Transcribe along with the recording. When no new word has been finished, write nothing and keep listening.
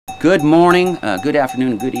Good morning, good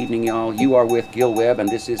afternoon, and good evening, y'all. You are with Gill Webb, and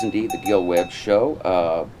this is indeed the Gill Webb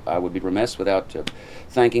Show. I would be remiss without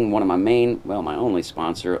thanking one of my my only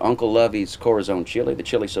sponsor, Uncle Lovey's Corazon Chili. The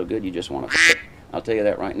chili's so good you just want to. I'll tell you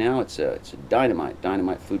that right now. It's a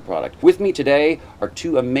dynamite food product. With me today are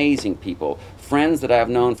two amazing people, friends that I've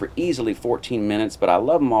known for easily 14 minutes, but I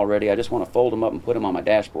love them already. I just want to fold them up and put them on my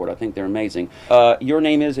dashboard. I think they're amazing. Your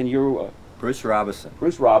name is, and you're Bruce Robison.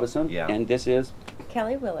 Bruce Robison. Yeah. And this is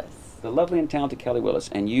Kelly Willis. the lovely and talented Kelly Willis.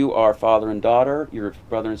 And you are father and daughter. You're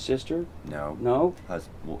brother and sister. No. No.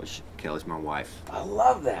 Kelly's my wife. I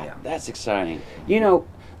love that. Yeah. That's exciting. You know,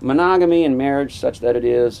 monogamy and marriage, such that it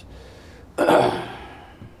is.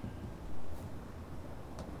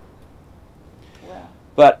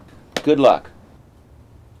 But good luck.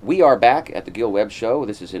 We are back at the Gill Webb Show.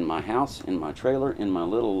 This is in my house, in my trailer, in my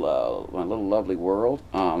little lovely world.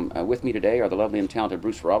 With me today are the lovely and talented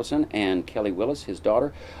Bruce Robison and Kelly Willis, his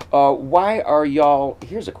daughter. Why are y'all?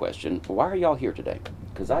 Here's a question. Why are y'all here today?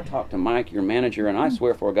 Because I talked to Mike, your manager, and I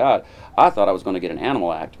swear for God, I thought I was going to get an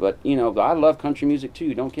animal act. But you know, I love country music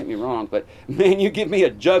too. Don't get me wrong. But man, you give me a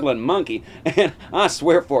juggling monkey, and I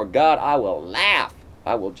swear for God, I will laugh.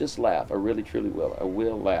 I will just laugh. I really, truly will. I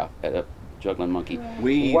will laugh at a juggling monkey.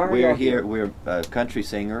 We're here. We're country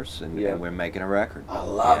singers, and, Yeah. and we're making a record. I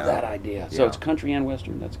love Yeah. that idea. So Yeah. it's country and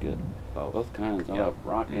western. That's good. Both. Both kinds. I Yeah. love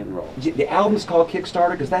rock and roll. The album's called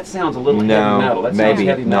Kickstarter because that sounds a little heavy No, metal. That maybe sounds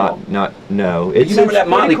heavy metal. no. You remember that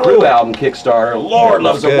Motley pretty cool. Crue album, Kickstarter? Lord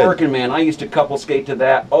That was loves a good. working man. I used to couple skate to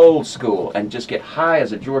that old school and just get high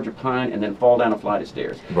as a Georgia pine and then fall down a flight of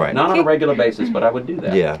stairs. Right. Not on a regular basis, but I would do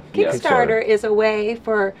that. Yeah. Kickstarter is a way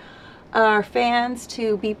for our fans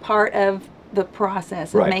to be part of the process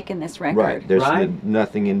of Right. making this record. Right. There's Right.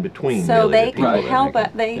 nothing in between. So really, they the can people that help make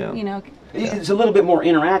it. They, Yeah. you know, It's a little bit more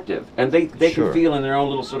interactive, and they Sure. can feel in their own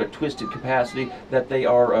little sort of twisted capacity that they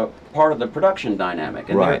are part of the production dynamic,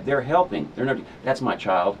 and Right. they're helping. They're not. That's my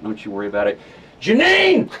child. Don't you worry about it.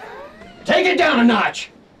 Janine, take it down a notch.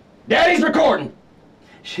 Daddy's recording.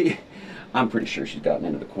 I'm pretty sure she's gotten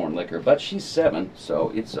into the corn liquor, but she's 7,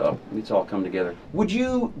 so it's all come together. Would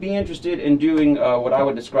you be interested in doing what I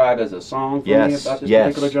would describe as a song for me Yes, about this yes.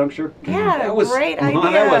 particular juncture? Yeah, that was great That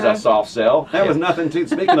idea. was a soft sell. That was nothing to.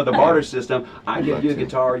 Speaking of the barter system, I give love you a to.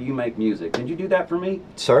 guitar, you make music. Can you do that for me?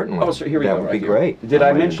 Certainly. Oh, so here we that go. would right be here. great. Did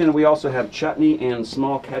I I'm ready. mention we also have chutney and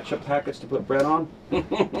small ketchup packets to put bread on?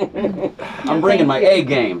 I'm bringing my A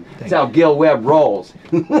game. That's how Gill Webb rolls.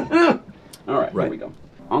 All right, here we go.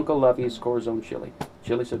 Uncle Lovey's Corazon Chili.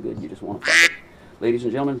 Chili so good you just want to fuck it. Ladies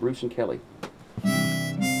and gentlemen, Bruce and Kelly.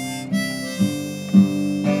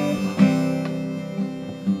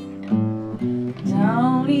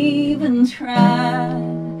 Don't even try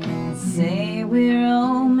to say we're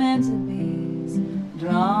all meant to be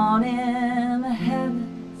drawn in the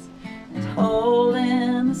heavens and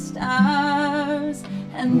holding the stars.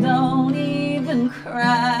 And don't even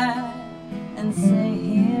cry and say,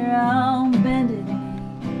 here on bended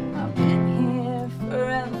knee, I've been here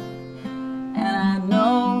forever and I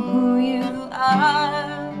know who you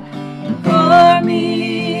are. Pour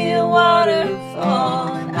me a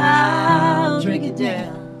waterfall and I'll drink it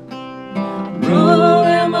down. Roll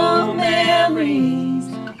them old memories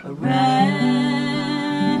around.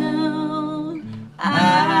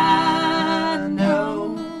 I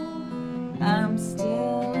know I'm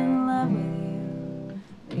still in love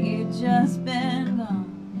with you. You've just been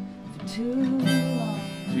gone for too long.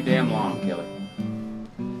 Too damn long, Kelly.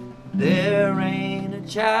 There ain't a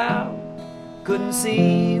child couldn't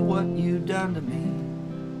see what you done to me.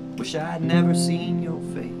 Wish I'd never seen your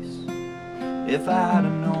face if I'd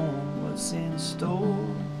have known what's in store.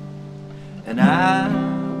 And I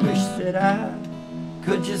wish that I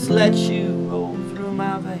could just let you roll through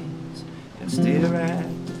my veins and stare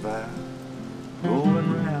at the fire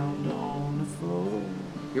rolling round on the floor.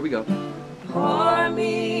 Here we go. Pour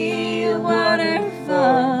me a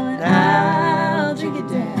waterfall and I'll drink it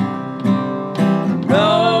down.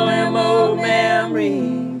 Roll them old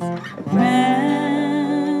memories around.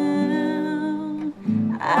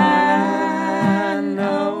 I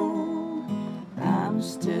know I'm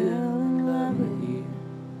still in love with you.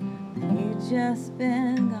 You've just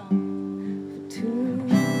been gone for too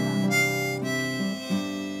long.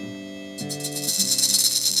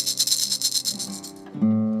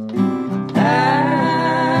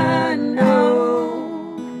 I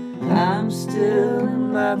know I'm still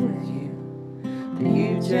in love with you.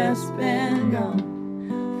 You've just been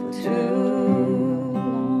gone for too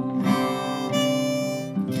long.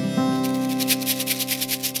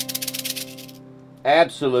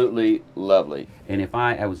 Absolutely lovely. And if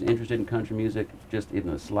I was interested in country music, just in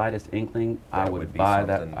the slightest inkling, I would buy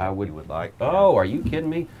that. I would. You would like. Oh, are you kidding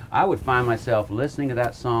me? I would find myself listening to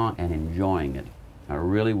that song and enjoying it. I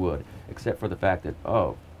really would. Except for the fact that,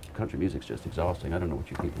 oh, country music's just exhausting. I don't know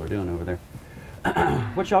what you people are doing over there.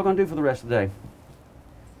 What y'all gonna do for the rest of the day?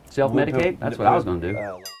 Self-medicate? That's what I was gonna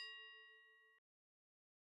do.